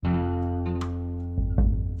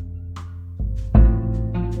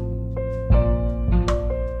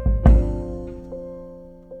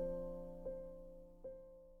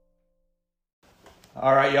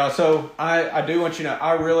All right, y'all. So I do want you to know,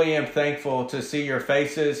 I really am thankful to see your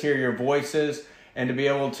faces, hear your voices, and to be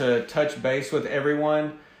able to touch base with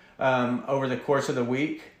everyone over the course of the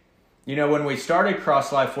week. You know, when we started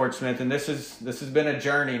Cross Life Fort Smith, and this has been a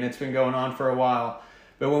journey, and it's been going on for a while.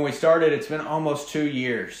 But when we started, it's been almost 2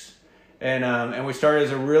 years, and we started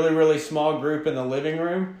as a really, really small group in the living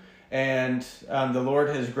room, and the Lord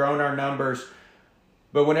has grown our numbers.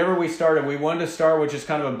 But whenever we started, we wanted to start with just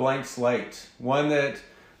kind of a blank slate, one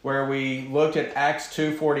where we looked at Acts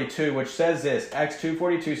 2:42, which says this. Acts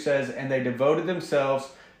 2:42 says, "And they devoted themselves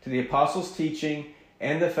to the apostles' teaching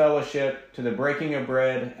and the fellowship, to the breaking of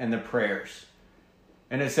bread and the prayers."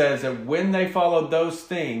 And it says that when they followed those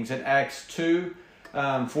things in Acts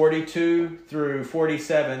 2:42 through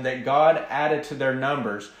 47, that God added to their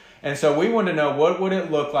numbers. And so we want to know, what would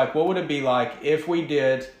it look like? What would it be like if we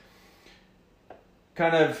did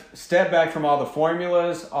kind of step back from all the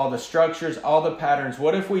formulas, all the structures, all the patterns?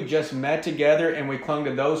 What if we just met together and we clung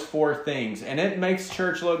to those 4 things? And it makes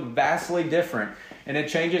church look vastly different, and it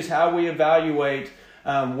changes how we evaluate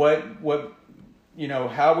how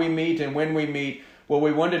we meet and when we meet. What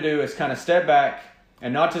we want to do is kind of step back,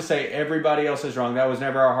 and not to say everybody else is wrong. That was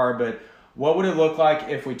never our heart. But what would it look like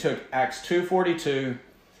if we took Acts 2:42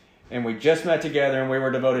 and we just met together and we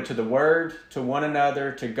were devoted to the Word, to one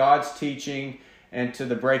another, to God's teaching, and to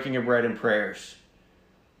the breaking of bread and prayers?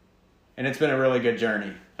 And it's been a really good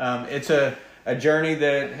journey. It's a journey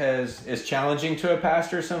that is challenging to a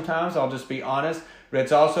pastor sometimes, I'll just be honest, but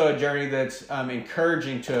it's also a journey that's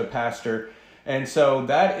encouraging to a pastor. And so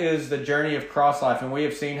that is the journey of Cross Life, and we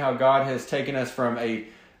have seen how God has taken us from a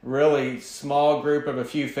really small group of a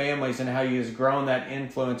few families and how He has grown that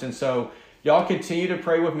influence. And so y'all continue to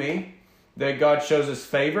pray with me that God shows us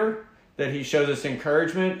favor, that He shows us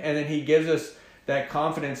encouragement, and that He gives us that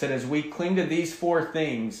confidence that as we cling to these 4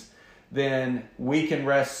 things, then we can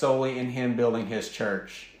rest solely in Him building His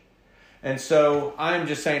church. And so I'm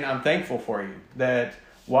just saying, I'm thankful for you that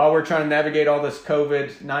while we're trying to navigate all this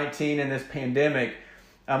COVID-19 and this pandemic,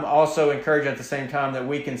 I'm also encouraged at the same time that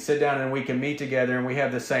we can sit down and we can meet together and we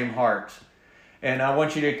have the same heart. And I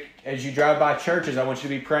want you to, as you drive by churches, I want you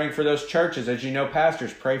to be praying for those churches. As you know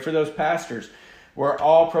pastors, pray for those pastors. We're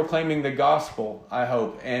all proclaiming the gospel, I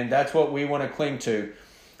hope, and that's what we want to cling to.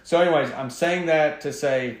 So anyways, I'm saying that to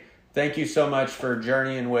say thank you so much for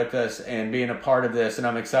journeying with us and being a part of this, and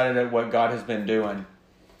I'm excited at what God has been doing.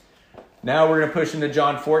 Now we're going to push into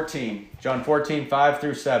John 14, 5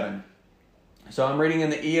 through 7. So I'm reading in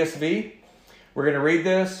the ESV. We're going to read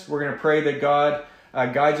this. We're going to pray that God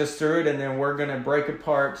guides us through it, and then we're going to break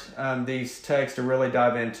apart these texts to really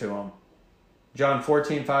dive into them. John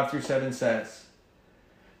 14, 5 through 7 says,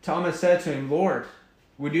 "Thomas said to Him, 'Lord,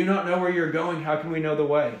 we do not know where you're going. How can we know the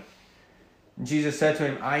way?' And Jesus said to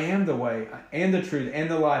him, 'I am the way and the truth and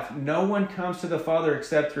the life. No one comes to the Father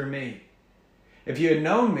except through me. If you had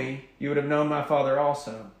known me, you would have known my Father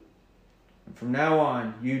also. And from now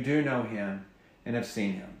on, you do know Him and have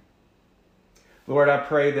seen Him.'" Lord, I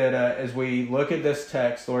pray that as we look at this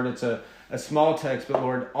text, Lord, it's a small text, but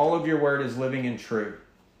Lord, all of your word is living and true.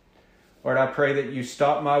 Lord, I pray that you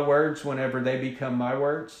stop my words whenever they become my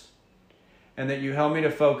words, and that you help me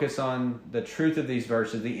to focus on the truth of these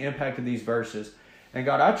verses, the impact of these verses. And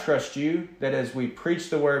God, I trust you that as we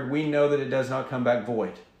preach the word, we know that it does not come back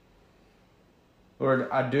void. Lord,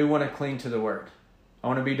 I do want to cling to the word. I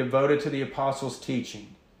want to be devoted to the apostles'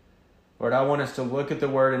 teaching. Lord, I want us to look at the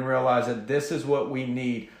word and realize that this is what we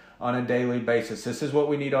need on a daily basis. This is what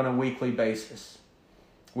we need on a weekly basis.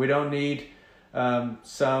 We don't need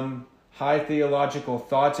some high theological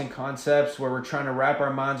thoughts and concepts where we're trying to wrap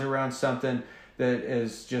our minds around something that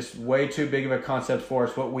is just way too big of a concept for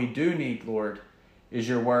us. What we do need, Lord, is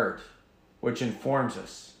your word, which informs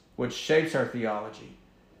us, which shapes our theology.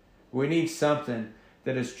 We need something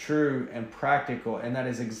that is true and practical, and that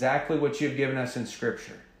is exactly what you've given us in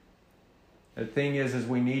Scripture. The thing is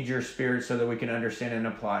we need your Spirit so that we can understand and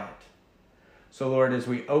apply it. So, Lord, as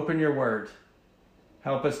we open your word,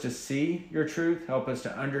 help us to see your truth. Help us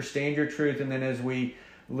to understand your truth. And then as we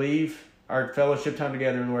leave our fellowship time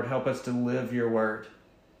together, Lord, help us to live your word.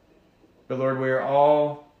 But Lord, we are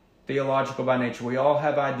all theological by nature. We all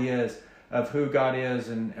have ideas of who God is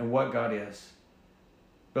and what God is.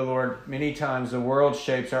 But Lord, many times the world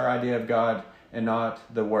shapes our idea of God and not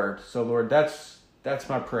the word. So Lord, that's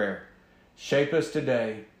my prayer. Shape us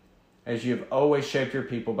today as you've always shaped your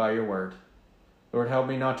people by your word. Lord, help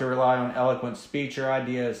me not to rely on eloquent speech or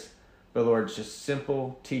ideas, but Lord, just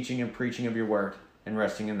simple teaching and preaching of your word and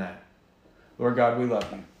resting in that. Lord God, we love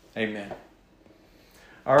you. Amen.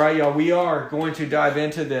 All right, y'all, we are going to dive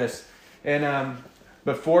into this. And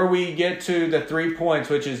before we get to the 3 points,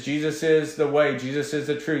 which is Jesus is the way, Jesus is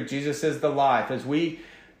the truth, Jesus is the life, as we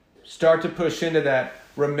start to push into that,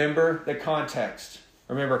 remember the context.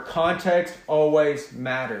 Remember, context always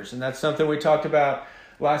matters. And that's something we talked about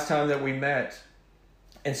last time that we met.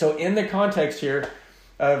 And so in the context here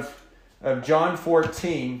of John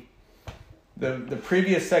 14, the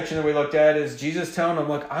previous section that we looked at is Jesus telling them,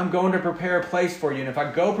 look, I'm going to prepare a place for you. And if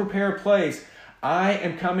I go prepare a place, I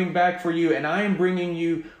am coming back for you and I am bringing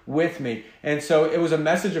you with me. And so it was a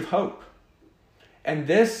message of hope. And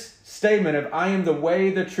this statement of I am the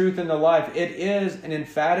way, the truth, and the life, it is an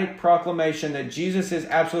emphatic proclamation that Jesus is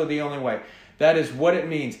absolutely the only way. That is what it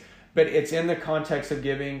means. But it's in the context of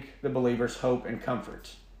giving the believers hope and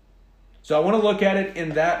comfort. So I want to look at it in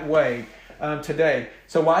that way today.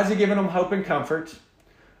 So why is he giving them hope and comfort?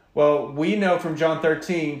 Well, we know from John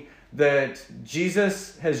 13 that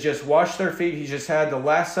Jesus has just washed their feet. He's just had the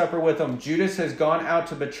Last Supper with them. Judas has gone out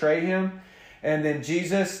to betray him. And then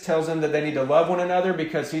Jesus tells them that they need to love one another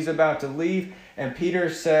because he's about to leave. And Peter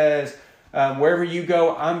says, wherever you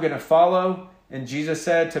go, I'm going to follow. And Jesus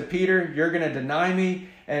said to Peter, you're going to deny me.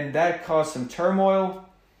 And that caused some turmoil.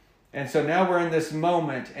 And so now we're in this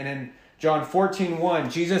moment. And in John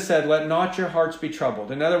 14:1, Jesus said, let not your hearts be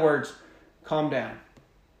troubled. In other words, calm down.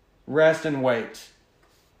 Rest and wait.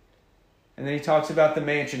 And then he talks about the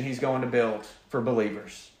mansion he's going to build for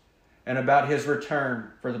believers. And about his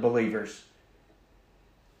return for the believers.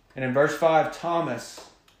 And in verse 5, Thomas.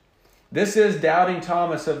 This is doubting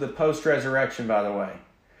Thomas of the post-resurrection, by the way.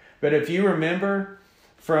 But if you remember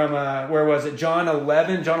from, where was it? John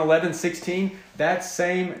 11:16. That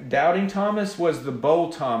same doubting Thomas was the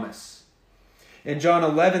bold Thomas. In John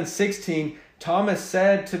 11:16, Thomas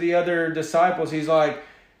said to the other disciples, he's like,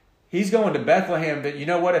 he's going to Bethlehem, but you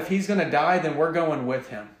know what? If he's going to die, then we're going with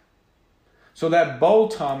him. So that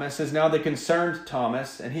bold Thomas is now the concerned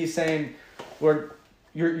Thomas. And he's saying, Lord,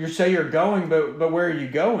 you say you're going, but where are you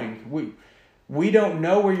going? We don't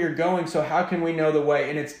know where you're going, so how can we know the way?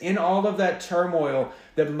 And it's in all of that turmoil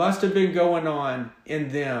that must have been going on in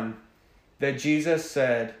them that Jesus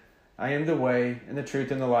said, I am the way and the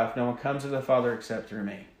truth and the life. No one comes to the Father except through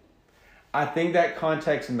me. I think that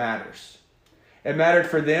context matters. It mattered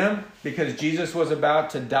for them because Jesus was about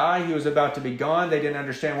to die. He was about to be gone. They didn't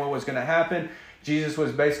understand what was going to happen. Jesus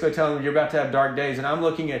was basically telling them, you're about to have dark days. And I'm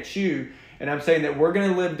looking at you and I'm saying that we're going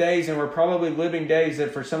to live days, and we're probably living days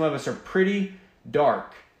that for some of us are pretty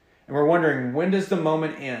dark. And we're wondering, when does the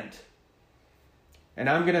moment end? And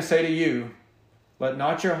I'm going to say to you, let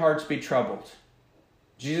not your hearts be troubled.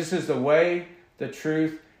 Jesus is the way, the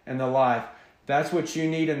truth, and the life. That's what you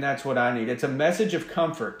need, and that's what I need. It's a message of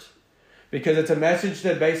comfort. Because it's a message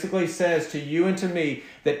that basically says to you and to me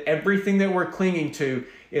that everything that we're clinging to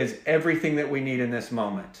is everything that we need in this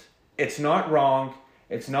moment. It's not wrong.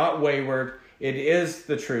 It's not wayward. It is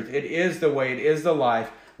the truth. It is the way. It is the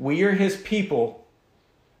life. We are his people.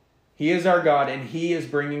 He is our God, and he is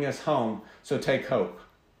bringing us home. So take hope.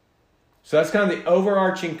 So that's kind of the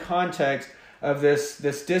overarching context of this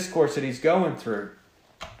discourse that he's going through.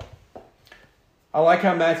 I like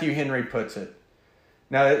how Matthew Henry puts it.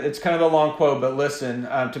 Now, it's kind of a long quote, but listen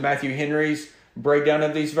to Matthew Henry's breakdown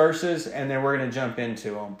of these verses, and then we're going to jump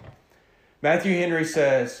into them. Matthew Henry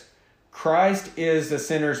says, Christ is the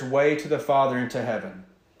sinner's way to the Father and to heaven.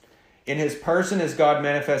 In his person is God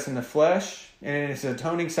manifest in the flesh, and in his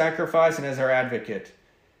atoning sacrifice and as our advocate. It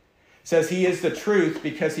says he is the truth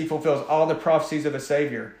because he fulfills all the prophecies of a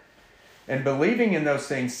Savior. And believing in those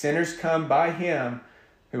things, sinners come by him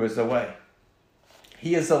who is the way.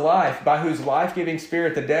 He is the life, by whose life-giving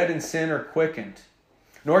spirit the dead in sin are quickened.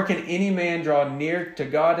 Nor can any man draw near to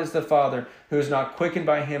God as the Father, who is not quickened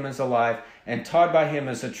by him as the life, and taught by him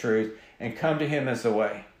as the truth, and come to him as the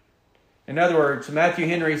way. In other words, Matthew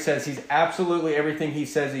Henry says he's absolutely everything he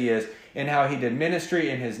says he is, in how he did ministry,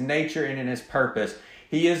 in his nature, and in his purpose.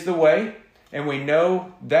 He is the way, and we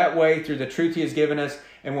know that way through the truth he has given us,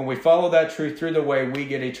 and when we follow that truth through the way, we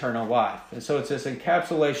get eternal life. And so it's this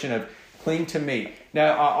encapsulation of cling to me.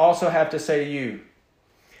 Now, I also have to say to you,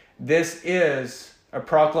 this is a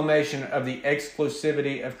proclamation of the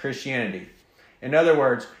exclusivity of Christianity. In other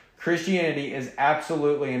words, Christianity is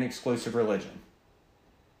absolutely an exclusive religion.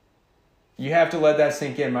 You have to let that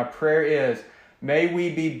sink in. My prayer is, may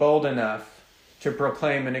we be bold enough to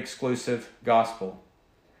proclaim an exclusive gospel.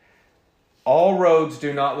 All roads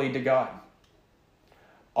do not lead to God.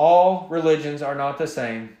 All religions are not the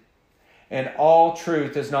same. And all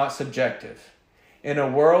truth is not subjective. In a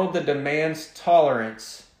world that demands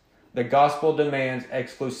tolerance, the gospel demands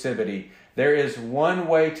exclusivity. There is one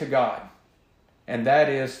way to God, and that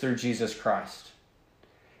is through Jesus Christ.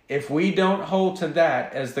 If we don't hold to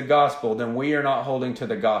that as the gospel, then we are not holding to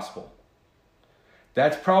the gospel.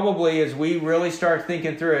 That's probably, as we really start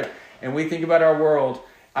thinking through it and we think about our world,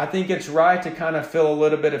 I think it's right to kind of feel a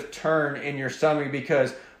little bit of turn in your stomach,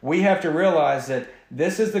 because we have to realize that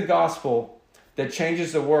this is the gospel that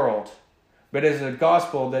changes the world, but it is a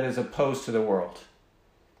gospel that is opposed to the world.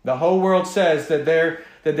 The whole world says that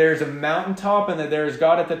there's a mountaintop and that there is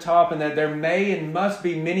God at the top, and that there may and must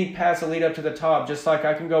be many paths that lead up to the top, just like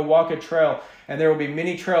I can go walk a trail and there will be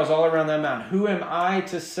many trails all around that mountain. Who am I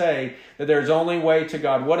to say that there's only way to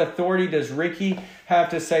God? What authority does Ricky have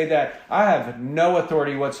to say that? I have no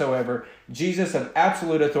authority whatsoever. Jesus of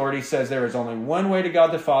absolute authority says there is only one way to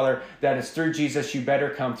God the Father, that is through Jesus. You better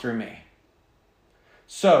come through me.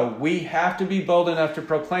 So we have to be bold enough to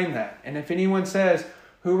proclaim that. And if anyone says,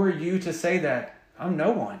 who are you to say that? I'm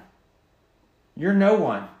no one. You're no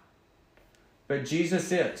one. But Jesus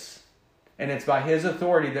is. And it's by his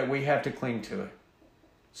authority that we have to cling to it.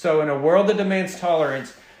 So in a world that demands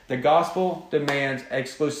tolerance, the gospel demands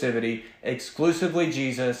exclusivity. Exclusively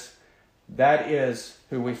Jesus. That is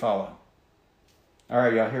who we follow. All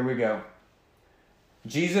right, y'all, here we go.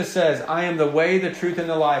 Jesus says, I am the way, the truth, and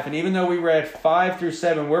the life. And even though we read 5 through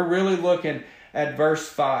 7, we're really looking at verse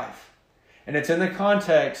 5. And it's in the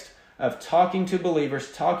context of talking to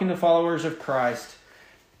believers, talking to followers of Christ.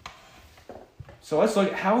 So let's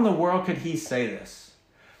look at how in the world could he say this?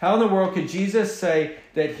 How in the world could Jesus say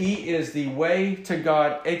that he is the way to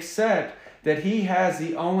God, except that he has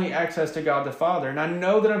the only access to God the Father? And I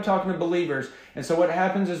know that I'm talking to believers. And so what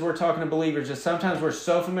happens is we're talking to believers is sometimes we're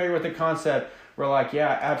so familiar with the concept, we're like,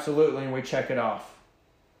 yeah, absolutely, and we check it off.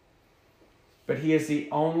 But he is the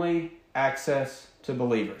only access to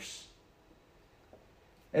believers.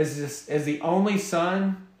 As the only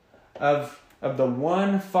Son of the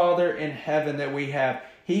one Father in heaven that we have,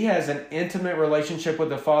 he has an intimate relationship with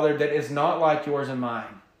the Father that is not like yours and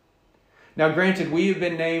mine. Now, granted, we have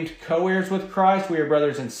been named co-heirs with Christ. We are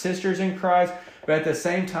brothers and sisters in Christ. But at the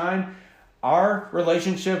same time, our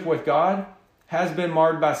relationship with God has been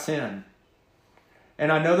marred by sin. And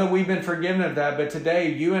I know that we've been forgiven of that, but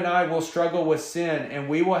today you and I will struggle with sin, and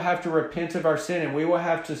we will have to repent of our sin, and we will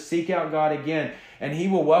have to seek out God again, and he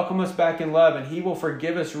will welcome us back in love, and he will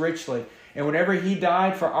forgive us richly. And whenever he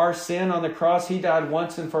died for our sin on the cross, he died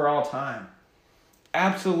once and for all time.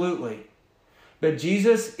 Absolutely. But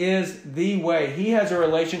Jesus is the way. He has a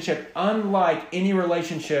relationship unlike any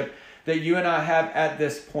relationship that you and I have at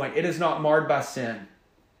this point. It is not marred by sin.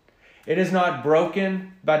 It is not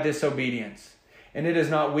broken by disobedience. And it is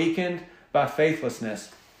not weakened by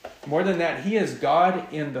faithlessness. More than that, he is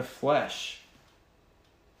God in the flesh.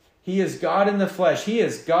 He is God in the flesh. He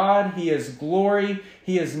is God. He is glory.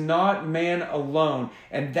 He is not man alone.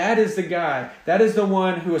 And that is the guy. That is the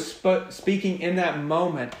one who is speaking in that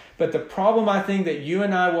moment. But the problem I think that you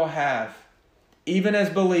and I will have, even as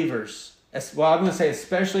believers, well, I'm going to say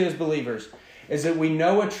especially as believers, is that we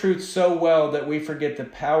know a truth so well that we forget the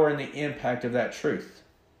power and the impact of that truth.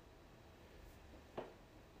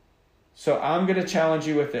 So I'm going to challenge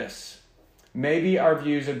you with this. Maybe our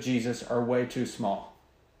views of Jesus are way too small.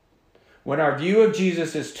 When our view of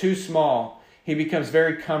Jesus is too small, he becomes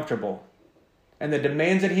very comfortable. And the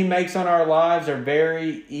demands that he makes on our lives are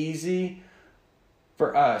very easy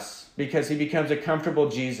for us because he becomes a comfortable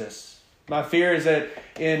Jesus. My fear is that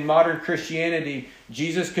in modern Christianity,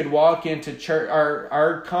 Jesus could walk into church,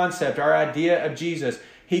 our concept, our idea of Jesus,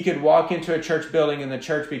 he could walk into a church building and the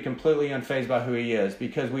church be completely unfazed by who he is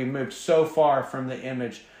because we've moved so far from the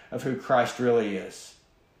image of who Christ really is.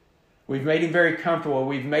 We've made him very comfortable.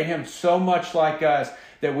 We've made him so much like us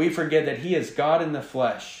that we forget that he is God in the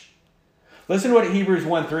flesh. Listen to what Hebrews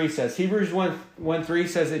 1:3 says. Hebrews 1:3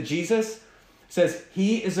 says that Jesus says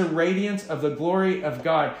he is a radiance of the glory of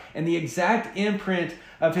God and the exact imprint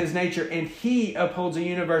of his nature, and he upholds the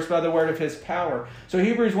universe by the word of his power. So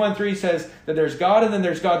Hebrews 1:3 says that there's God and then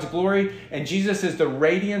there's God's glory, and Jesus is the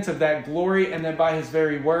radiance of that glory, and then by his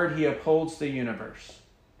very word he upholds the universe.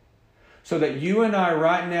 So that you and I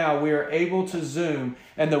right now, we are able to zoom,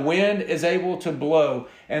 and the wind is able to blow,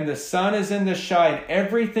 and the sun is in the shine.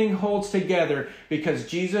 Everything holds together because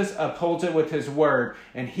Jesus upholds it with his word.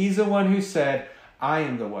 And he's the one who said, I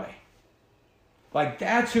am the way. Like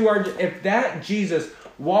that's who if that Jesus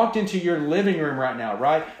walked into your living room right now,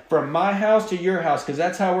 right? From my house to your house, because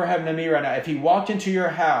that's how we're having to meet right now. If he walked into your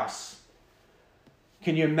house,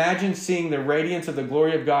 can you imagine seeing the radiance of the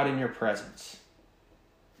glory of God in your presence?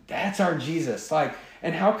 That's our Jesus.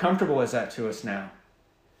 And how comfortable is that to us now?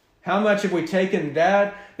 How much have we taken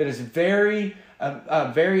that is very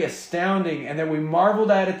very astounding, and that we marveled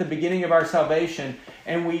at the beginning of our salvation,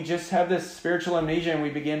 and we just have this spiritual amnesia and we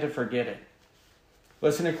begin to forget it.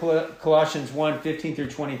 Listen to Colossians 1:15 through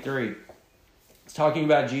 23. It's talking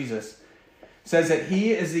about Jesus. It says that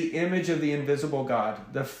he is the image of the invisible God,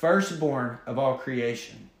 the firstborn of all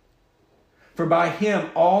creation. For by him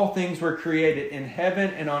all things were created in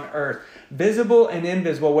heaven and on earth, visible and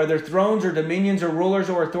invisible, whether thrones or dominions or rulers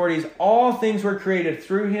or authorities, all things were created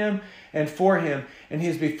through him and for him, and he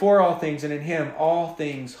is before all things, and in him all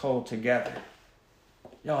things hold together.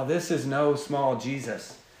 Y'all, this is no small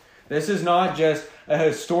Jesus. This is not just a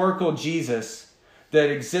historical Jesus that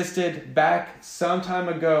existed back some time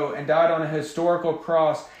ago and died on a historical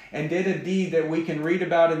cross and did a deed that we can read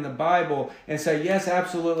about in the Bible and say, yes,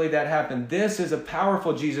 absolutely, that happened. This is a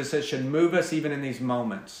powerful Jesus that should move us even in these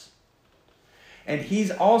moments. And he's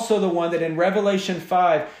also the one that in Revelation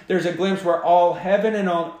 5, there's a glimpse where all heaven and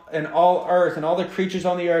all earth and all the creatures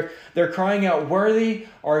on the earth, they're crying out, worthy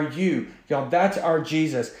are you. Y'all, that's our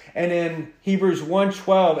Jesus. And in Hebrews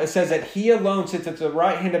 1:12, it says that he alone sits at the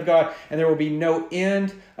right hand of God, and there will be no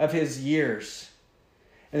end of his years.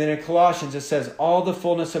 And then in Colossians, it says, all the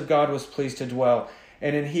fullness of God was pleased to dwell.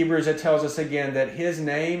 And in Hebrews, it tells us again that his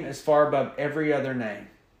name is far above every other name.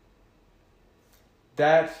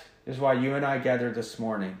 That is why you and I gathered this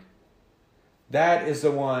morning. That is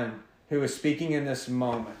the one who is speaking in this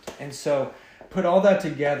moment. And so put all that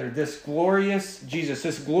together. This glorious Jesus,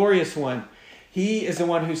 this glorious one, he is the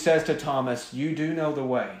one who says to Thomas, you do know the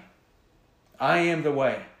way. I am the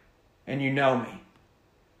way, and you know me.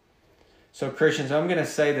 So Christians, I'm going to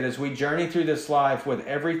say that as we journey through this life with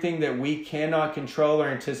everything that we cannot control or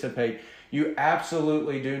anticipate, you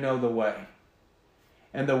absolutely do know the way.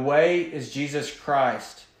 And the way is Jesus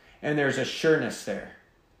Christ. And there's a sureness there.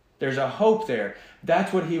 There's a hope there.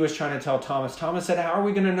 That's what he was trying to tell Thomas. Thomas said, how are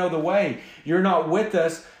we going to know the way? You're not with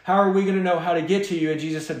us. How are we going to know how to get to you? And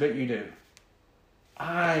Jesus said, but you do.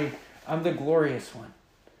 I'm the glorious one.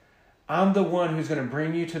 I'm the one who's going to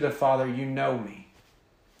bring you to the Father. You know me.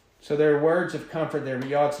 So there are words of comfort there. But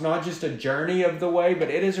y'all, it's not just a journey of the way,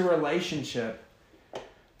 but it is a relationship.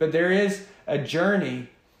 But there is a journey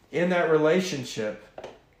in that relationship.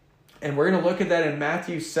 And we're going to look at that in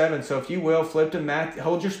Matthew 7. So if you will, flip to Matthew,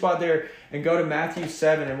 hold your spot there and go to Matthew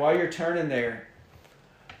 7. And while you're turning there,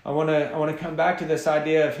 I want to come back to this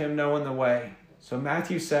idea of him knowing the way. So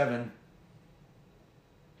Matthew 7.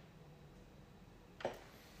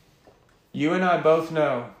 You and I both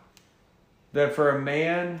know that for a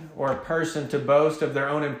man or a person to boast of their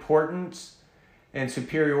own importance and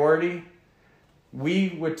superiority, we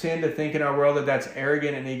would tend to think in our world that that's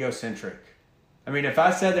arrogant and egocentric. I mean, if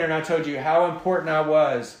I sat there and I told you how important I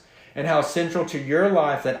was and how central to your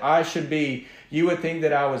life that I should be, you would think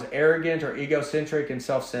that I was arrogant or egocentric and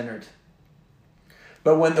self-centered.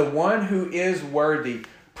 But when the one who is worthy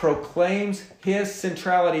proclaims his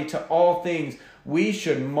centrality to all things, we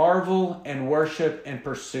should marvel and worship and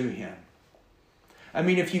pursue him. I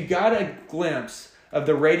mean, if you got a glimpse of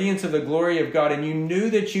the radiance of the glory of God and you knew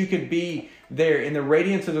that you could be there in the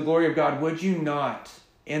radiance of the glory of God, would you not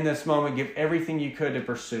in this moment give everything you could to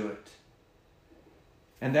pursue it?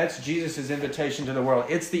 And that's Jesus' invitation to the world.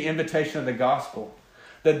 It's the invitation of the gospel.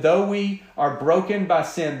 That though we are broken by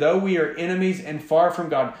sin, though we are enemies and far from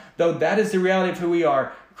God, though that is the reality of who we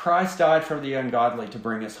are, Christ died for the ungodly to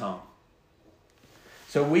bring us home.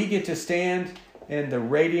 So we get to stand in the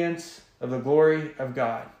radiance of the glory of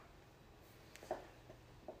God.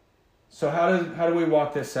 So how do we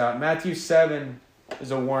walk this out? Matthew 7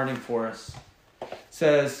 is a warning for us. It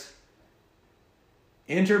says,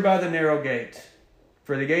 enter by the narrow gate,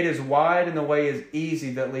 for the gate is wide and the way is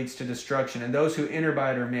easy that leads to destruction, and those who enter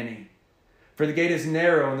by it are many. For the gate is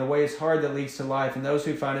narrow and the way is hard that leads to life, and those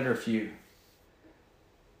who find it are few.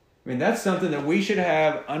 I mean, that's something that we should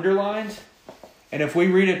have underlined, and if we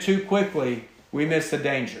read it too quickly, we miss the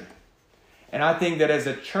danger. And I think that as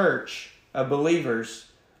a church of believers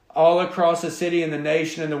all across the city and the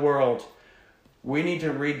nation and the world, we need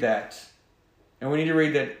to read that. And we need to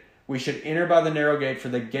read that we should enter by the narrow gate, for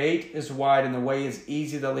the gate is wide and the way is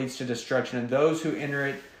easy that leads to destruction, and those who enter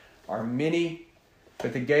it are many,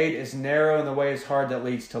 but the gate is narrow and the way is hard that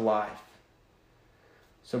leads to life.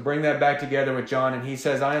 So bring that back together with John, and he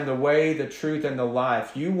says, I am the way, the truth, and the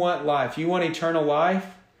life. You want life. You want eternal life.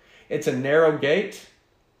 It's a narrow gate,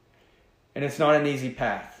 and it's not an easy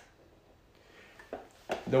path.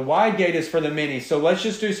 The wide gate is for the many. So let's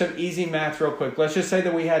just do some easy math real quick. Let's just say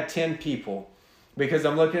that we had 10 people, because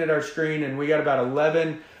I'm looking at our screen and we got about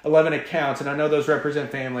 11 accounts, and I know those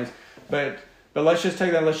represent families, but let's just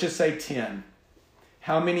take that. Let's just say 10.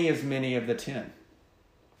 How many is many of the 10?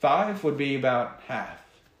 5 would be about half.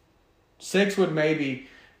 6 would maybe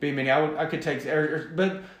be many. I could take,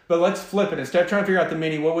 but let's flip it. Instead of trying to figure out the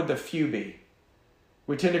many, what would the few be?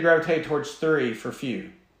 We tend to gravitate towards 3 for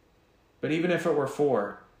few. But even if it were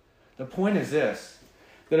 4, the point is this,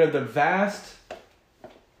 that of the vast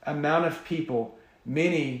amount of people,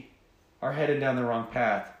 many are headed down the wrong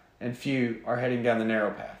path and few are heading down the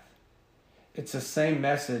narrow path. It's the same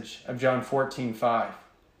message of John 14:5.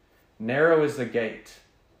 Narrow is the gate.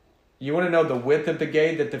 You want to know the width of the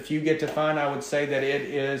gate that the few get to find? I would say that it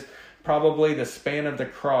is probably the span of the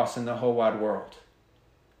cross in the whole wide world.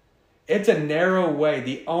 It's a narrow way.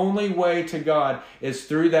 The only way to God is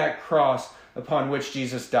through that cross upon which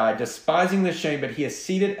Jesus died, despising the shame, but he is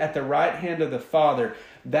seated at the right hand of the Father.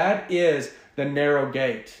 That is the narrow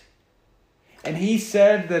gate. And he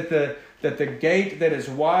said that the gate that is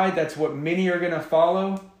wide, that's what many are going to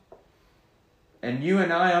follow. And you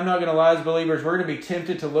and I'm not going to lie, as believers, we're going to be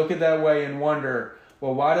tempted to look at that way and wonder,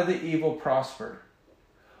 well, why do the evil prosper?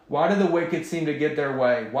 Why do the wicked seem to get their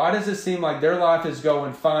way? Why does it seem like their life is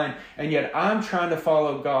going fine, and yet I'm trying to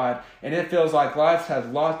follow God, and it feels like life has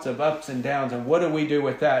lots of ups and downs, and what do we do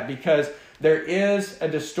with that? Because there is a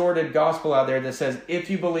distorted gospel out there that says, if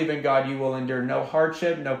you believe in God, you will endure no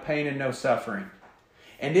hardship, no pain, and no suffering.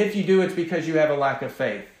 And if you do, it's because you have a lack of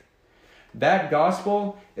faith. That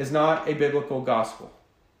gospel is not a biblical gospel.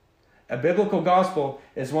 A biblical gospel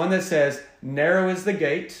is one that says, narrow is the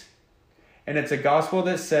gate, and it's a gospel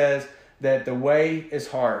that says that the way is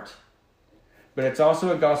hard. But it's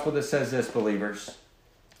also a gospel that says this, believers.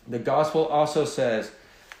 The gospel also says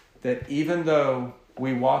that even though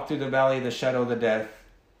we walk through the valley of the shadow of the death,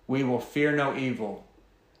 we will fear no evil,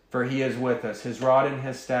 for he is with us. His rod and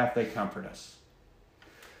his staff, they comfort us.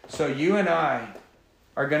 So you and I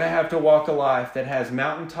are going to have to walk a life that has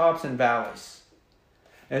mountaintops and valleys.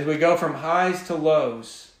 As we go from highs to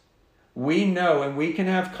lows, we know and we can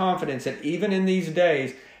have confidence that even in these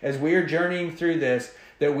days, as we are journeying through this,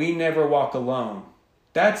 that we never walk alone.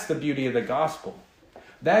 That's the beauty of the gospel.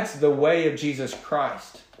 That's the way of Jesus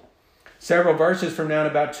Christ. Several verses from now in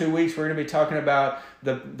about 2 weeks, we're going to be talking about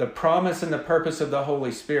the promise and the purpose of the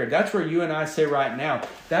Holy Spirit. That's where you and I sit right now.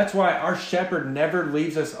 That's why our shepherd never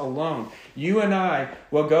leaves us alone. You and I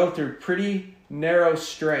will go through pretty narrow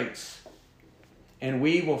straits, and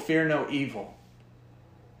we will fear no evil.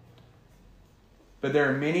 But there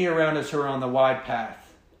are many around us who are on the wide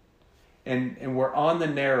path. And we're on the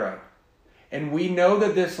narrow. And we know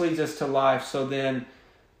that this leads us to life. So then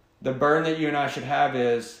the burden that you and I should have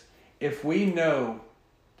is, if we know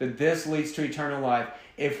that this leads to eternal life,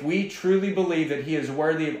 if we truly believe that he is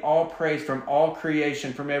worthy of all praise from all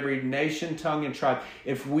creation, from every nation, tongue, and tribe,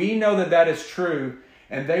 if we know that that is true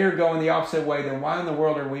and they are going the opposite way, then why in the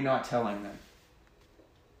world are we not telling them?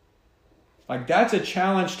 Like, that's a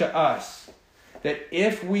challenge to us. That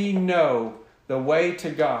if we know the way to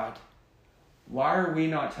God, why are we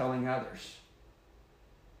not telling others?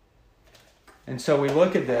 And so we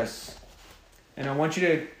look at this, and I want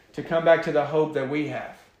you to come back to the hope that we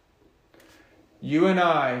have. You and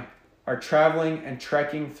I are traveling and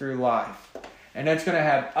trekking through life. And it's going to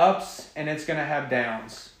have ups and it's going to have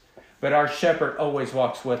downs. But our shepherd always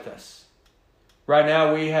walks with us. Right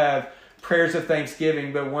now we have prayers of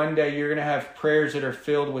thanksgiving, but one day you're going to have prayers that are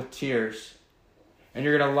filled with tears. And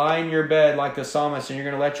you're going to lie in your bed like the psalmist, and you're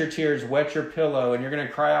going to let your tears wet your pillow, and you're going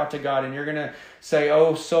to cry out to God, and you're going to say,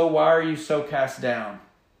 oh, so why are you so cast down?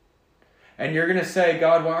 And you're going to say,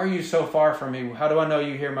 God, why are you so far from me? How do I know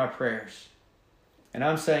you hear my prayers? And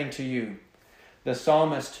I'm saying to you, the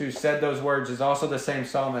psalmist who said those words is also the same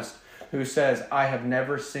psalmist who says, I have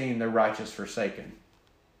never seen the righteous forsaken.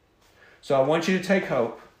 So I want you to take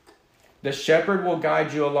hope. The shepherd will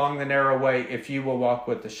guide you along the narrow way if you will walk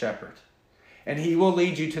with the shepherd. And he will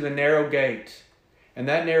lead you to the narrow gate. And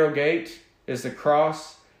that narrow gate is the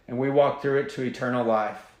cross, and we walk through it to eternal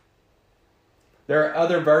life. There are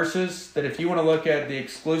other verses that if you want to look at the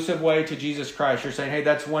exclusive way to Jesus Christ, you're saying, hey,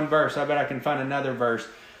 that's one verse. I bet I can find another verse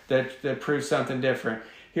that proves something different.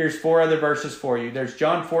 Here's 4 other verses for you. There's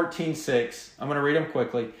John 14:6. I'm going to read them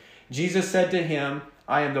quickly. Jesus said to him,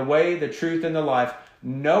 I am the way, the truth, and the life.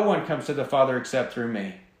 No one comes to the Father except through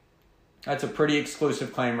me. That's a pretty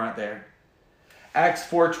exclusive claim right there. Acts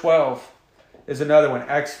 4:12 is another one.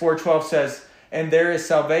 Acts 4:12 says, and there is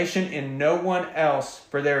salvation in no one else,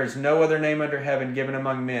 for there is no other name under heaven given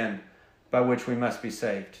among men by which we must be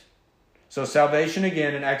saved. So salvation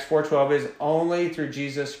again in Acts 4:12 is only through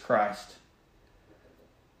Jesus Christ.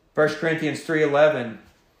 1 Corinthians 3:11,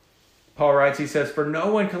 Paul writes, he says, for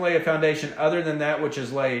no one can lay a foundation other than that which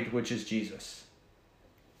is laid, which is Jesus.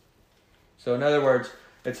 So in other words,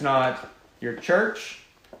 it's not your church,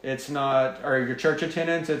 It's not, or your church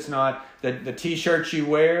attendance. It's not the t-shirts you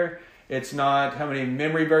wear. It's not how many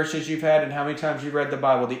memory verses you've had and how many times you've read the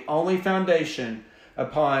Bible. The only foundation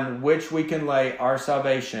upon which we can lay our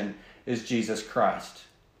salvation is Jesus Christ.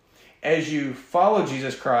 As you follow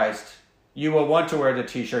Jesus Christ, you will want to wear the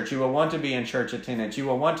t-shirts. You will want to be in church attendance. You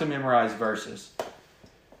will want to memorize verses.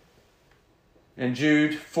 In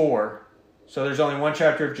Jude 4, so there's only one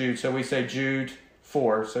chapter of Jude, so we say Jude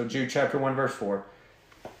 4. So Jude chapter 1, verse 4.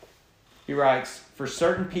 He writes, "For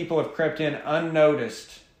certain people have crept in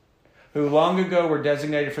unnoticed, who long ago were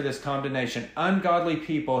designated for this condemnation, ungodly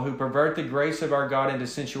people who pervert the grace of our God into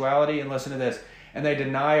sensuality," and listen to this, "and they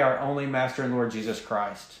deny our only Master and Lord Jesus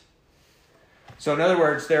Christ." So in other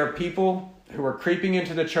words, there are people who were creeping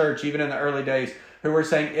into the church, even in the early days, who were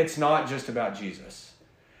saying it's not just about Jesus.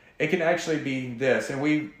 It can actually be this, and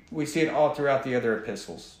we see it all throughout the other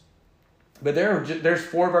epistles. But there's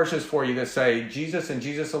 4 verses for you that say Jesus and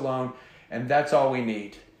Jesus alone, and that's all we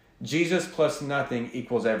need. Jesus plus nothing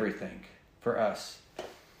equals everything for us.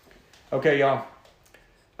 Okay, y'all.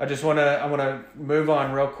 I want to move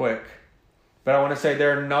on real quick. But I want to say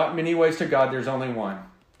there are not many ways to God. There's only one.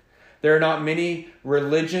 There are not many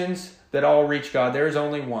religions that all reach God. There is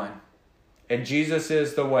only one. And Jesus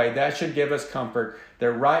is the way. That should give us comfort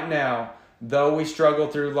that right now, though we struggle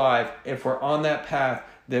through life, if we're on that path,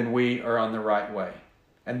 then we are on the right way.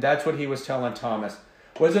 And that's what he was telling Thomas.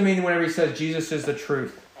 What does it mean whenever he says Jesus is the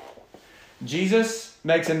truth? Jesus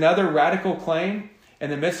makes another radical claim. In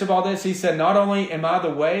the midst of all this, he said, not only am I the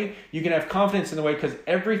way, you can have confidence in the way because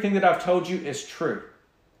everything that I've told you is true.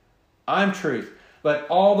 I'm truth. Let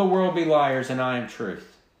all the world be liars and I am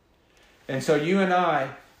truth. And so you and I,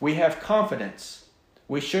 we have confidence.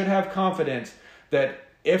 We should have confidence that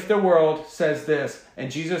if the world says this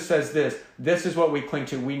and Jesus says this, this is what we cling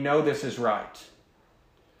to. We know this is right.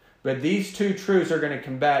 But these two truths are going to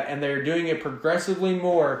combat, and they're doing it progressively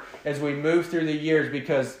more as we move through the years,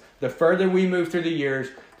 because the further we move through the years,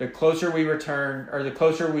 the closer we return, or the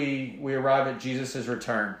closer we arrive at Jesus'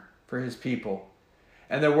 return for his people.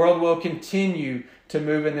 And the world will continue to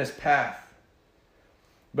move in this path.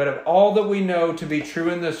 But of all that we know to be true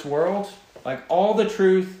in this world, like all the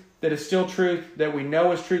truth that is still truth, that we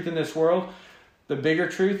know is truth in this world, the bigger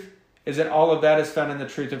truth is that all of that is found in the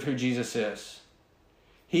truth of who Jesus is.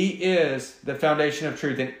 He is the foundation of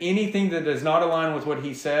truth, and anything that does not align with what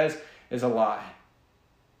he says is a lie.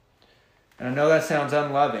 And I know that sounds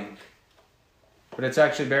unloving, but it's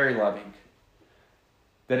actually very loving.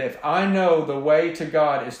 That if I know the way to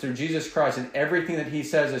God is through Jesus Christ and everything that he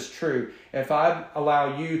says is true, if I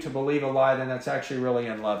allow you to believe a lie, then that's actually really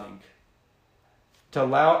unloving. To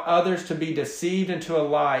allow others to be deceived into a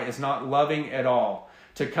lie is not loving at all.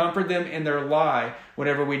 To comfort them in their lie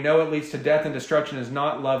whenever we know it leads to death and destruction is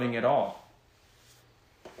not loving at all.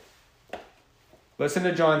 Listen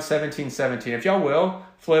to John 17:17. If y'all will,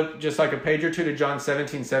 flip just like a page or two to John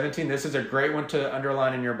 17:17. This is a great one to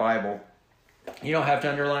underline in your Bible. You don't have to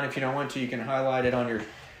underline if you don't want to. You can highlight it on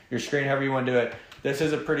your screen, however you want to do it. This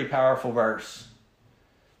is a pretty powerful verse.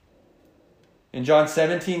 In John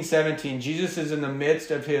 17:17, Jesus is in the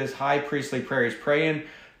midst of his high priestly prayer. He's praying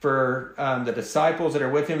for the disciples that are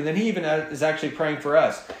with him. And then he even is actually praying for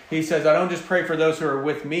us. He says, I don't just pray for those who are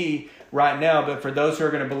with me right now, but for those who are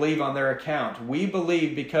going to believe on their account. We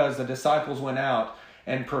believe because the disciples went out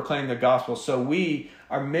and proclaimed the gospel. So we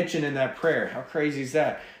are mentioned in that prayer. How crazy is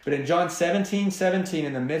that? But in John 17:17,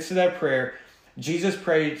 in the midst of that prayer, Jesus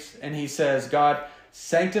prays and he says, God,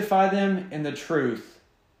 sanctify them in the truth.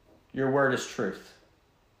 Your word is truth.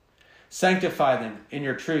 Sanctify them in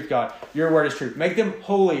your truth, God. Your word is truth. Make them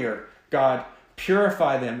holier, God.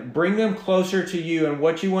 Purify them. Bring them closer to you and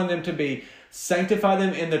what you want them to be. Sanctify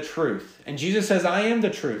them in the truth. And Jesus says, I am the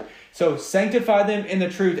truth. So sanctify them in the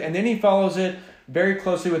truth. And then he follows it very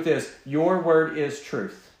closely with this. Your word is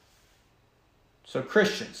truth. So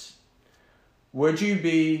Christians, would you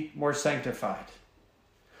be more sanctified?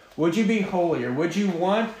 Would you be holier? Would you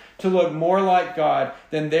want to look more like God?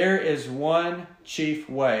 Then there is one chief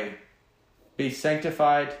way. Be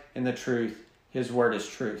sanctified in the truth. His word is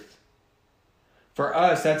truth. For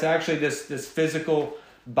us, that's actually this physical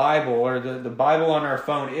Bible or the Bible on our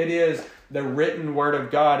phone. It is the written word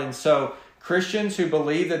of God. And so Christians who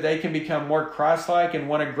believe that they can become more Christ-like and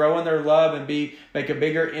want to grow in their love and make a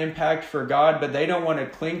bigger impact for God, but they don't want to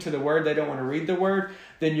cling to the word, they don't want to read the word,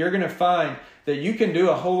 then you're going to find that you can do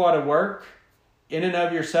a whole lot of work in and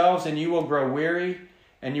of yourselves and you will grow weary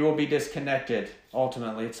and you will be disconnected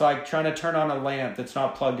ultimately. It's like trying to turn on a lamp that's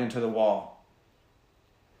not plugged into the wall.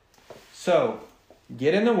 So,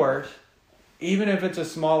 get in the word, even if it's a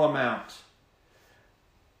small amount.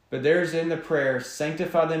 But there's in the prayer,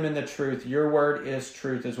 sanctify them in the truth. Your word is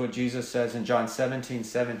truth, is what Jesus says in John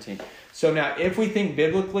 17:17. So now, if we think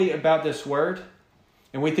biblically about this word,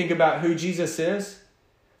 and we think about who Jesus is,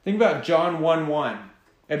 think about John 1:1.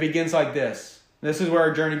 It begins like this. This is where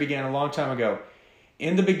our journey began a long time ago.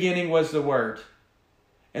 In the beginning was the Word,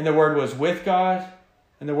 and the Word was with God,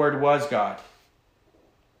 and the Word was God.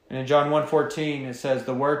 And in John 1:14, it says,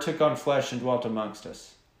 the Word took on flesh and dwelt amongst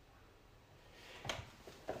us.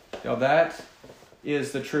 Now that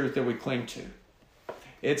is the truth that we cling to.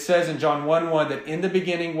 It says in John 1:1 that in the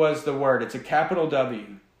beginning was the Word. It's a capital W.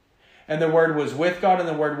 And the Word was with God and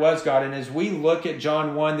the Word was God. And as we look at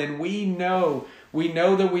John 1, then we know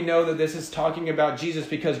that this is talking about Jesus,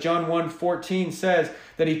 because John 1:14 says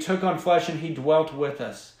that He took on flesh and He dwelt with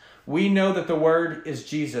us. We know that the Word is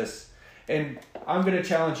Jesus. And I'm going to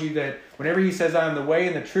challenge you that whenever He says, I am the way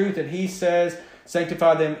and the truth, and He says,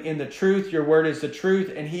 sanctify them in the truth, your word is the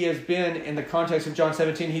truth, and He has been, in the context of John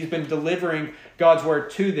 17, He's been delivering God's word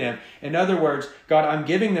to them. In other words, God, I'm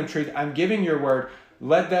giving them truth, I'm giving your word.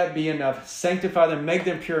 Let that be enough. Sanctify them, make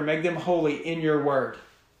them pure, make them holy in your word.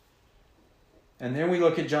 And then we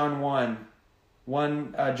look at John 1:1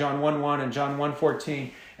 and John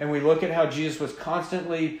 1:14, and we look at how Jesus was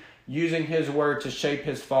constantly using His word to shape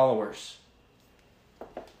His followers.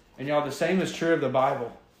 And y'all, the same is true of the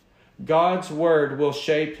Bible. God's word will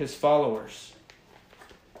shape His followers.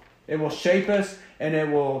 It will shape us, and it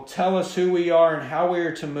will tell us who we are and how we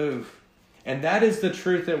are to move. And that is the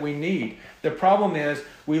truth that we need. The problem is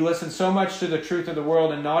we listen so much to the truth of the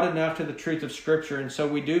world and not enough to the truth of Scripture. And so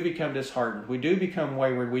we do become disheartened. We do become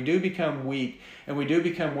wayward. We do become weak. And we do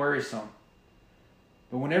become worrisome.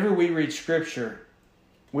 But whenever we read Scripture,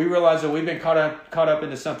 we realize that we've been caught up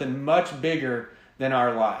into something much bigger than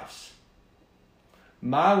our lives.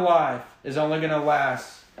 My life is only going to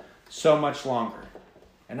last so much longer.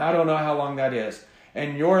 And I don't know how long that is.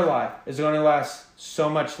 And your life is going to last so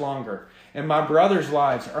much longer. And my brother's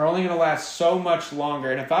lives are only going to last so much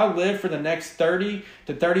longer. And if I live for the next 30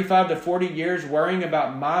 to 35 to 40 years worrying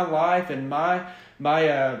about my life and my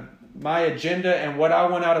agenda and what I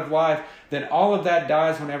want out of life, then all of that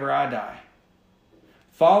dies whenever I die.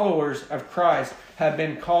 Followers of Christ have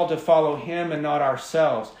been called to follow Him and not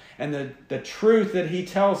ourselves. And the truth that He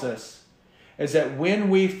tells us is that when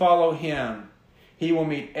we follow Him, He will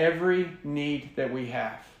meet every need that we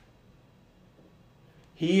have.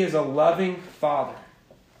 He is a loving Father.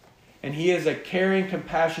 And He is a caring,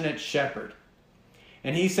 compassionate shepherd.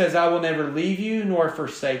 And He says, I will never leave you nor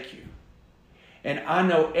forsake you. And I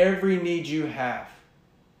know every need you have.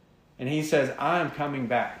 And He says, I am coming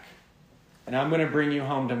back. And I'm going to bring you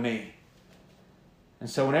home to me. And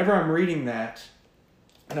so whenever I'm reading that,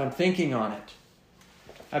 and I'm thinking on it,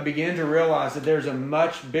 I begin to realize that there's a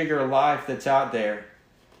much bigger life that's out there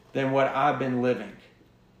than what I've been living.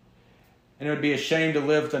 And it would be a shame to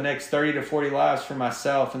live the next 30 to 40 lives for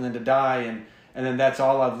myself and then to die and then that's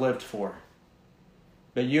all I've lived for.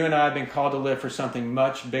 But you and I have been called to live for something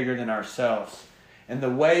much bigger than ourselves. And the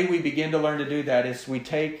way we begin to learn to do that is we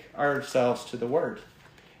take ourselves to the Word.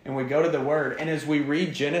 And we go to the Word. And as we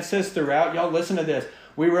read Genesis throughout, y'all listen to this,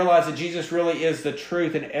 we realize that Jesus really is the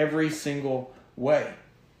truth in every single way.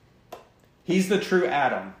 He's the true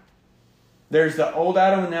Adam. There's the old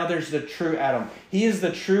Adam and now there's the true Adam. He is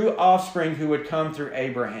the true offspring who would come through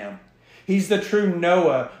Abraham. He's the true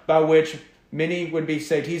Noah by which many would be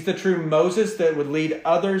saved. He's the true Moses that would lead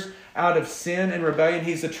others out of sin and rebellion.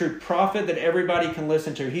 He's the true prophet that everybody can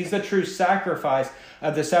listen to. He's the true sacrifice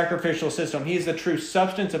of the sacrificial system. He's the true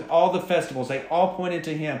substance of all the festivals. They all pointed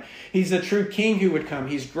to Him. He's the true king who would come.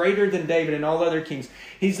 He's greater than David and all other kings.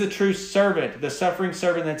 He's the true servant, the suffering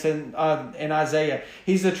servant that's in Isaiah.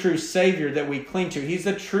 He's the true Savior that we cling to. He's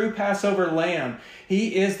the true Passover lamb.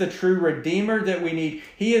 He is the true Redeemer that we need.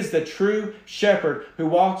 He is the true shepherd who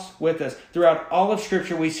walks with us. Throughout all of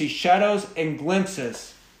Scripture, we see shadows and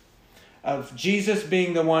glimpses of Jesus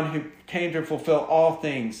being the one who came to fulfill all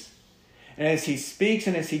things. And as He speaks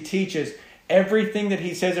and as He teaches, everything that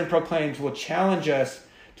He says and proclaims will challenge us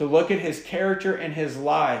to look at His character and His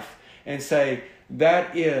life and say,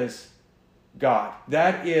 that is God.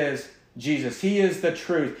 That is Jesus. He is the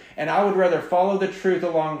truth. And I would rather follow the truth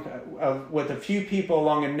along with a few people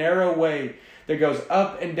along a narrow way that goes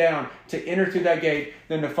up and down to enter through that gate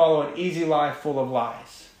than to follow an easy life full of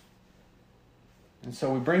lies. And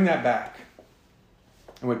so we bring that back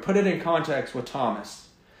and we put it in context with Thomas,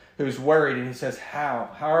 who's worried, and he says,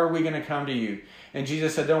 How are we going to come to you? And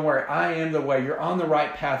Jesus said, don't worry, I am the way. You're on the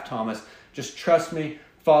right path, Thomas. Just trust me,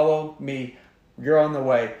 follow me. You're on the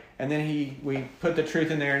way. And then we put the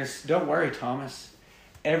truth in there and it's, don't worry, Thomas.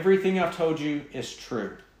 Everything I've told you is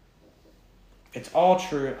true. It's all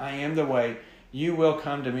true. I am the way. You will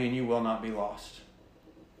come to me and you will not be lost.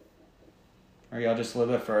 Or y'all just a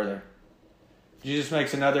little bit further. Jesus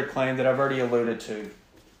makes another claim that I've already alluded to,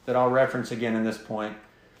 that I'll reference again in this point.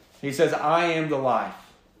 He says, I am the life.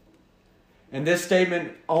 And this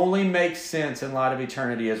statement only makes sense in light of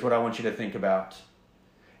eternity, is what I want you to think about.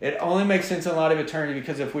 It only makes sense in light of eternity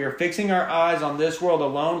because if we are fixing our eyes on this world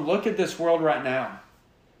alone, look at this world right now.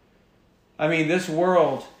 I mean, this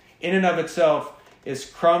world in and of itself is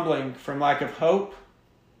crumbling from lack of hope.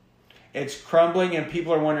 It's crumbling and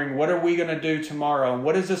people are wondering, what are we going to do tomorrow? And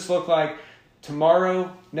what does this look like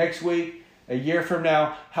tomorrow, next week, a year from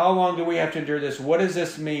now? How long do we have to endure this? What does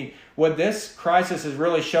this mean? What this crisis has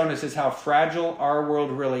really shown us is how fragile our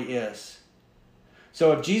world really is.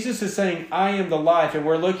 So if Jesus is saying, I am the life, and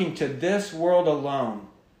we're looking to this world alone,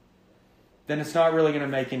 then it's not really going to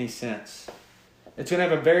make any sense. It's going to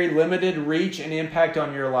have a very limited reach and impact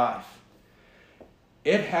on your life.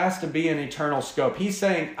 It has to be an eternal scope. He's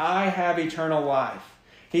saying, I have eternal life.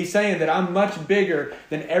 He's saying that I'm much bigger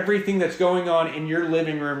than everything that's going on in your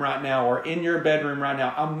living room right now or in your bedroom right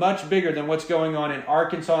now. I'm much bigger than what's going on in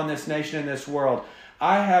Arkansas, in this nation, in this world.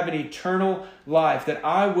 I have an eternal life that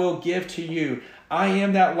I will give to you. I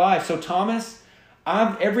am that life. So Thomas,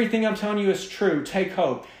 everything I'm telling you is true. Take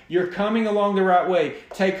hope. You're coming along the right way.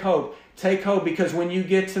 Take hope. Take hope, because when you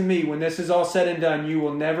get to me, when this is all said and done, you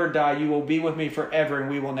will never die. You will be with me forever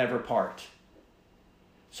and we will never part.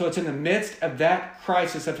 So it's in the midst of that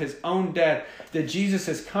crisis of his own death that Jesus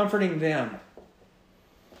is comforting them.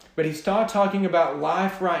 But he's not talking about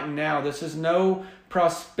life right now. This is no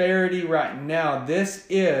prosperity right now. This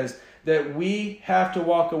is that we have to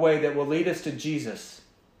walk away that will lead us to Jesus.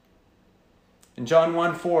 In John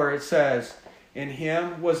 1:4 it says, in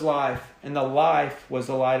him was life, and the life was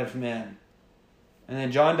the light of men. And then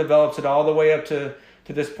John develops it all the way up to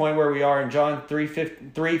this point where we are. In John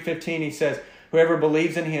 3:15 he says, whoever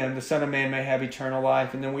believes in him, the Son of Man, may have eternal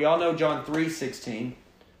life. And then we all know John 3:16,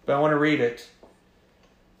 but I want to read it.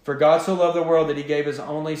 For God so loved the world that he gave his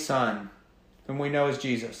only Son, whom we know as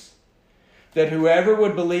Jesus, that whoever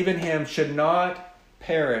would believe in him should not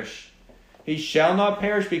perish. He shall not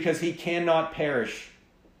perish because he cannot perish.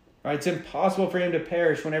 Right? It's impossible for him to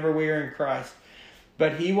perish whenever we are in Christ.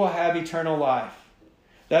 But he will have eternal life.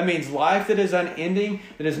 That means life that is unending,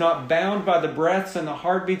 that is not bound by the breaths and the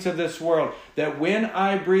heartbeats of this world. That when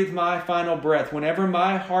I breathe my final breath, whenever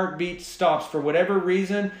my heartbeat stops for whatever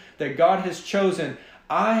reason that God has chosen,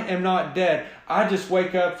 I am not dead. I just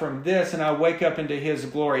wake up from this and I wake up into his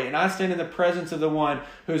glory. And I stand in the presence of the one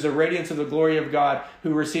who is a radiance of the glory of God,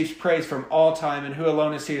 who receives praise from all time and who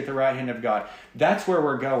alone is seated at the right hand of God. That's where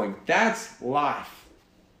we're going. That's life.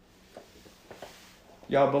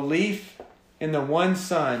 Y'all, belief in the one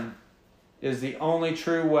Son is the only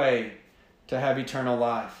true way to have eternal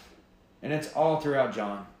life. And it's all throughout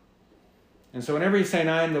John. And so whenever he's saying,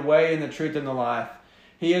 I am the way and the truth and the life,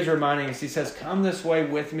 he is reminding us, he says, come this way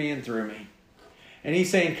with me and through me. And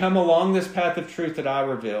he's saying, come along this path of truth that I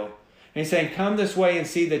reveal. And he's saying, come this way and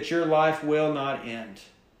see that your life will not end.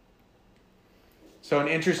 So an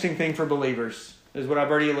interesting thing for believers is what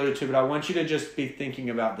I've already alluded to, but I want you to just be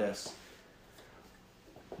thinking about this.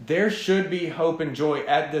 There should be hope and joy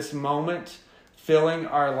at this moment filling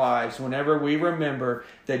our lives whenever we remember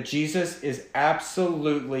that Jesus is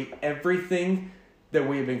absolutely everything that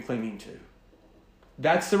we have been clinging to.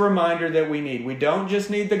 That's the reminder that we need. We don't just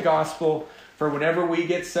need the gospel for whenever we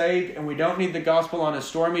get saved, and we don't need the gospel on a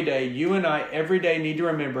stormy day. You and I every day need to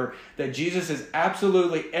remember that Jesus is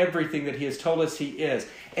absolutely everything that he has told us he is.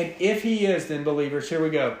 And if he is, then believers, here we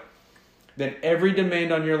go, then every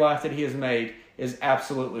demand on your life that he has made is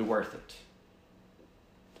absolutely worth it.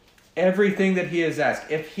 Everything that he has asked.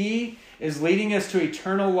 If he is leading us to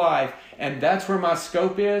eternal life, and that's where my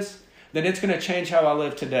scope is, then it's going to change how I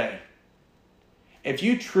live today. If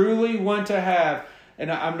you truly want to have,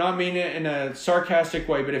 and I'm not meaning it in a sarcastic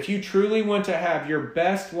way, but if you truly want to have your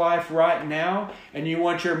best life right now, and you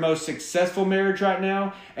want your most successful marriage right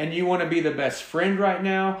now, and you want to be the best friend right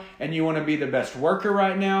now, and you want to be the best worker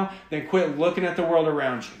right now, then quit looking at the world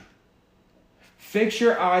around you. Fix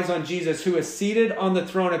your eyes on Jesus, who is seated on the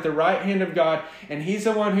throne at the right hand of God, and he's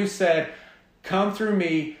the one who said, come through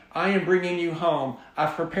me, I am bringing you home.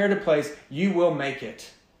 I've prepared a place, you will make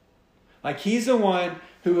it. Like he's the one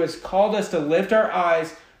who has called us to lift our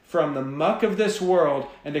eyes from the muck of this world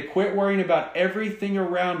and to quit worrying about everything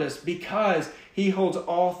around us because he holds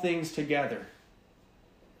all things together.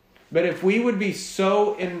 But if we would be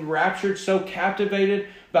so enraptured, so captivated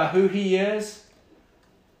by who he is,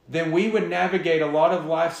 then we would navigate a lot of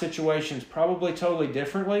life situations probably totally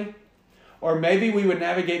differently. Or maybe we would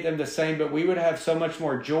navigate them the same, but we would have so much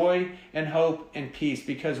more joy and hope and peace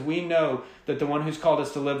because we know that the one who's called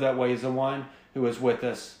us to live that way is the one who is with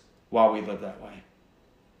us while we live that way.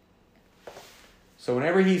 So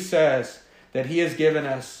whenever he says that he has given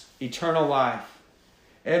us eternal life,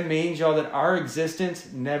 it means, y'all, that our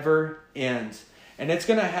existence never ends. And it's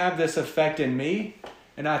going to have this effect in me,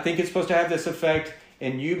 and I think it's supposed to have this effect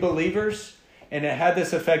in you believers, and it had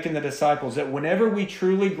this effect in the disciples, that whenever we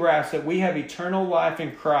truly grasp that we have eternal life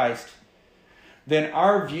in Christ, then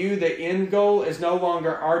our view, the end goal, is no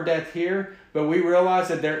longer our death here, but we realize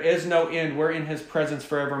that there is no end. We're in his presence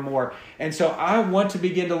forevermore. And so I want to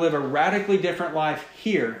begin to live a radically different life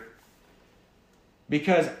here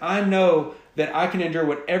because I know that I can endure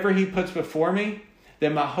whatever he puts before me,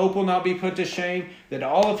 that my hope will not be put to shame, that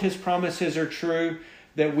all of his promises are true,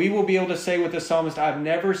 that we will be able to say with the psalmist, I've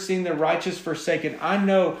never seen the righteous forsaken. I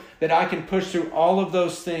know that I can push through all of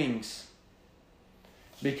those things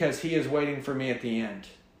because he is waiting for me at the end.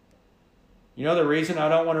 You know the reason I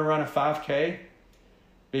don't want to run a 5K?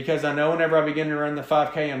 Because I know whenever I begin to run the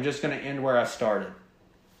 5K, I'm just going to end where I started.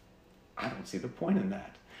 I don't see the point in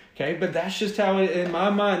that. Okay, but that's just how, in my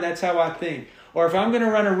mind, that's how I think. Or if I'm going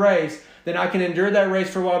to run a race, then I can endure that race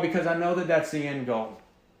for a while because I know that that's the end goal.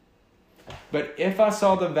 But if I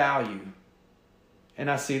saw the value,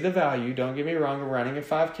 and I see the value, don't get me wrong, of running a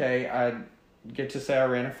 5K, I get to say I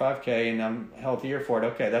ran a 5K and I'm healthier for it.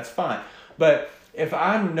 Okay, that's fine. But if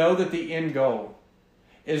I know that the end goal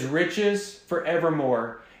is riches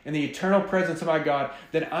forevermore in the eternal presence of my God,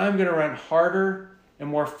 then I'm going to run harder and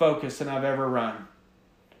more focused than I've ever run.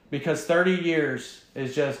 Because 30 years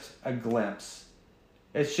is just a glimpse.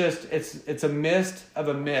 It's a mist of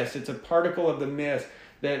a mist. It's a particle of the mist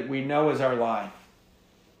that we know is our life.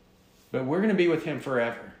 But we're going to be with him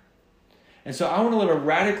forever. And so I want to live a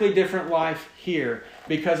radically different life here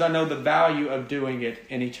because I know the value of doing it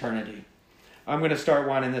in eternity. I'm going to start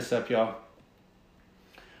winding this up, y'all.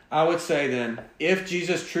 I would say then, if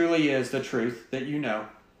Jesus truly is the truth that you know,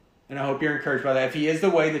 and I hope you're encouraged by that. If he is the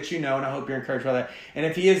way that you know, and I hope you're encouraged by that. And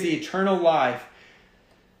if he is the eternal life,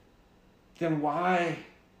 then why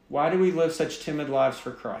do we live such timid lives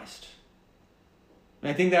for Christ? And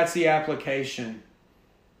I think that's the application.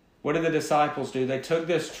 What did the disciples do? They took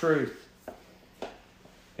this truth,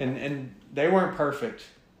 and they weren't perfect,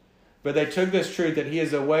 but they took this truth that he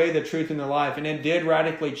is the way, the truth, and the life, and it did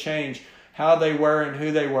radically change how they were and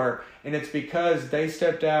who they were. And it's because they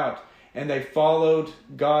stepped out and they followed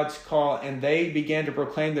God's call and they began to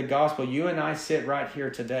proclaim the gospel. You and I sit right here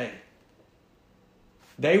today.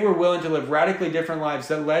 They were willing to live radically different lives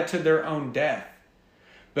that led to their own death.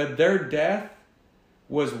 But their death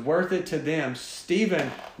was worth it to them.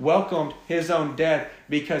 Stephen welcomed his own death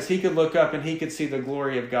because he could look up and he could see the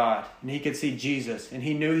glory of God. And he could see Jesus. And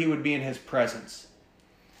he knew he would be in his presence.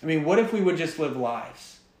 I mean, what if we would just live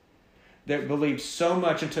lives that believed so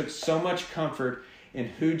much and took so much comfort in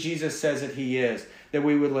who Jesus says that he is, that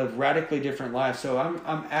we would live radically different lives. So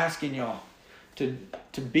I'm asking y'all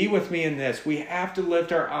to be with me in this. We have to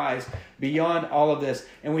lift our eyes beyond all of this.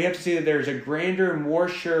 And we have to see that there's a grander, more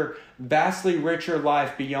sure, vastly richer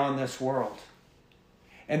life beyond this world.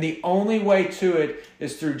 And the only way to it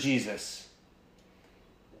is through Jesus.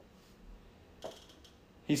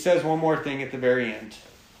 He says one more thing at the very end.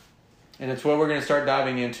 And it's what we're going to start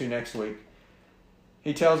diving into next week.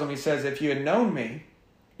 He tells them, he says, if you had known me,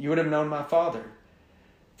 you would have known my Father.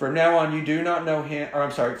 From now on you do not know him,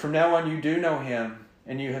 from now on you do know him,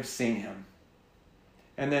 and you have seen him.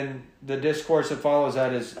 And then the discourse that follows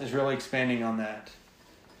that is really expanding on that.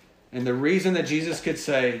 And the reason that Jesus could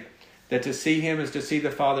say that to see him is to see the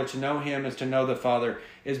Father, to know him is to know the Father,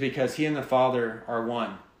 is because he and the Father are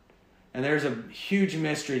one. And there's a huge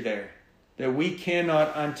mystery there that we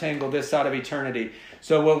cannot untangle this side of eternity.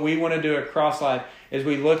 So what we want to do at CrossLife is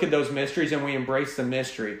we look at those mysteries and we embrace the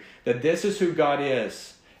mystery. That this is who God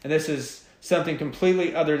is. And this is something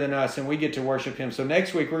completely other than us. And we get to worship him. So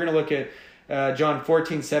next week we're going to look at John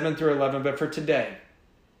 14, 7 through 11. But for today,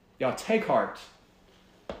 y'all take heart.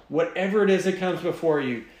 Whatever it is that comes before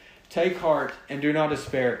you, take heart and do not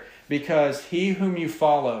despair. Because he whom you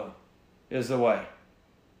follow is the way.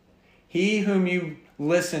 He whom you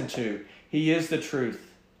listen to, he is the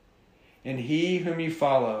truth. And he whom you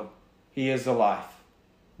follow, he is the life.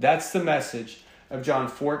 That's the message of John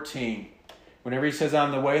 14. Whenever he says,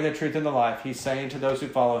 I'm the way, the truth, and the life, he's saying to those who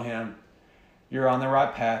follow him, you're on the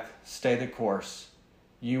right path. Stay the course.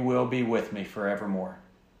 You will be with me forevermore.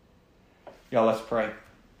 Y'all, let's pray.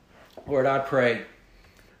 Lord, I pray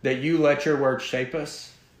that you let your word shape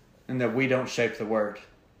us and that we don't shape the word.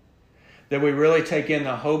 That we really take in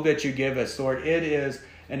the hope that you give us. Lord, it is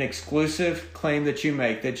an exclusive claim that you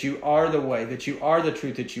make, that you are the way, that you are the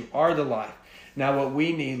truth, that you are the life. Now what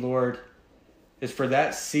we need, Lord, is for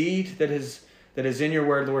that seed that is in your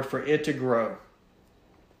word, Lord, for it to grow.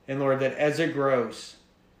 And Lord, that as it grows,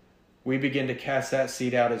 we begin to cast that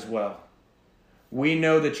seed out as well. We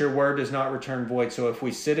know that your word does not return void. So if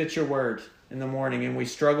we sit at your word in the morning and we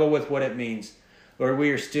struggle with what it means, Lord,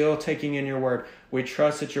 we are still taking in your word. We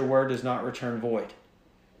trust that your word does not return void.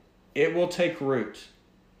 It will take root.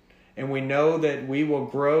 And we know that we will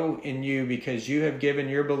grow in you because you have given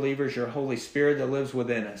your believers your Holy Spirit that lives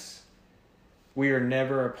within us. We are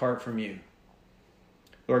never apart from you.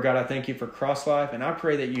 Lord God, I thank you for Cross Life, and I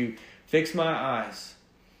pray that you fix my eyes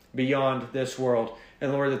beyond this world.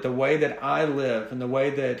 And Lord, that the way that I live and the way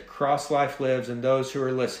that Cross Life lives and those who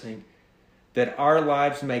are listening, that our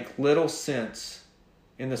lives make little sense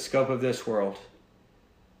in the scope of this world,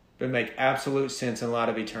 but make absolute sense in light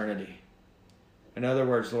of eternity. In other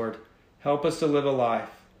words, Lord, help us to live a life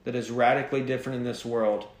that is radically different in this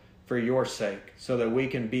world for your sake, so that we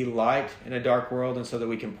can be light in a dark world and so that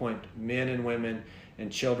we can point men and women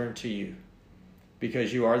and children to you,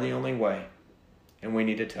 because you are the only way, and we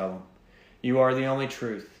need to tell them. You are the only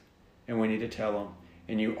truth, and we need to tell them.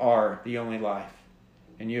 And you are the only life,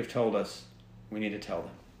 and you have told us we need to tell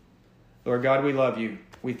them. Lord God, we love you.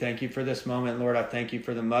 We thank you for this moment. Lord, I thank you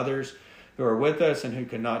for the mothers who are with us and who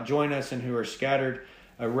could not join us and who are scattered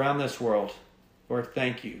around this world. Lord,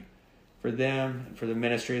 thank you for them and for the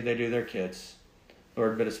ministry they do their kids.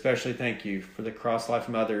 Lord, but especially thank you for the Cross Life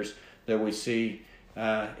mothers that we see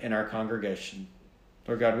in our congregation.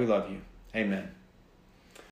 Lord God, we love you. Amen.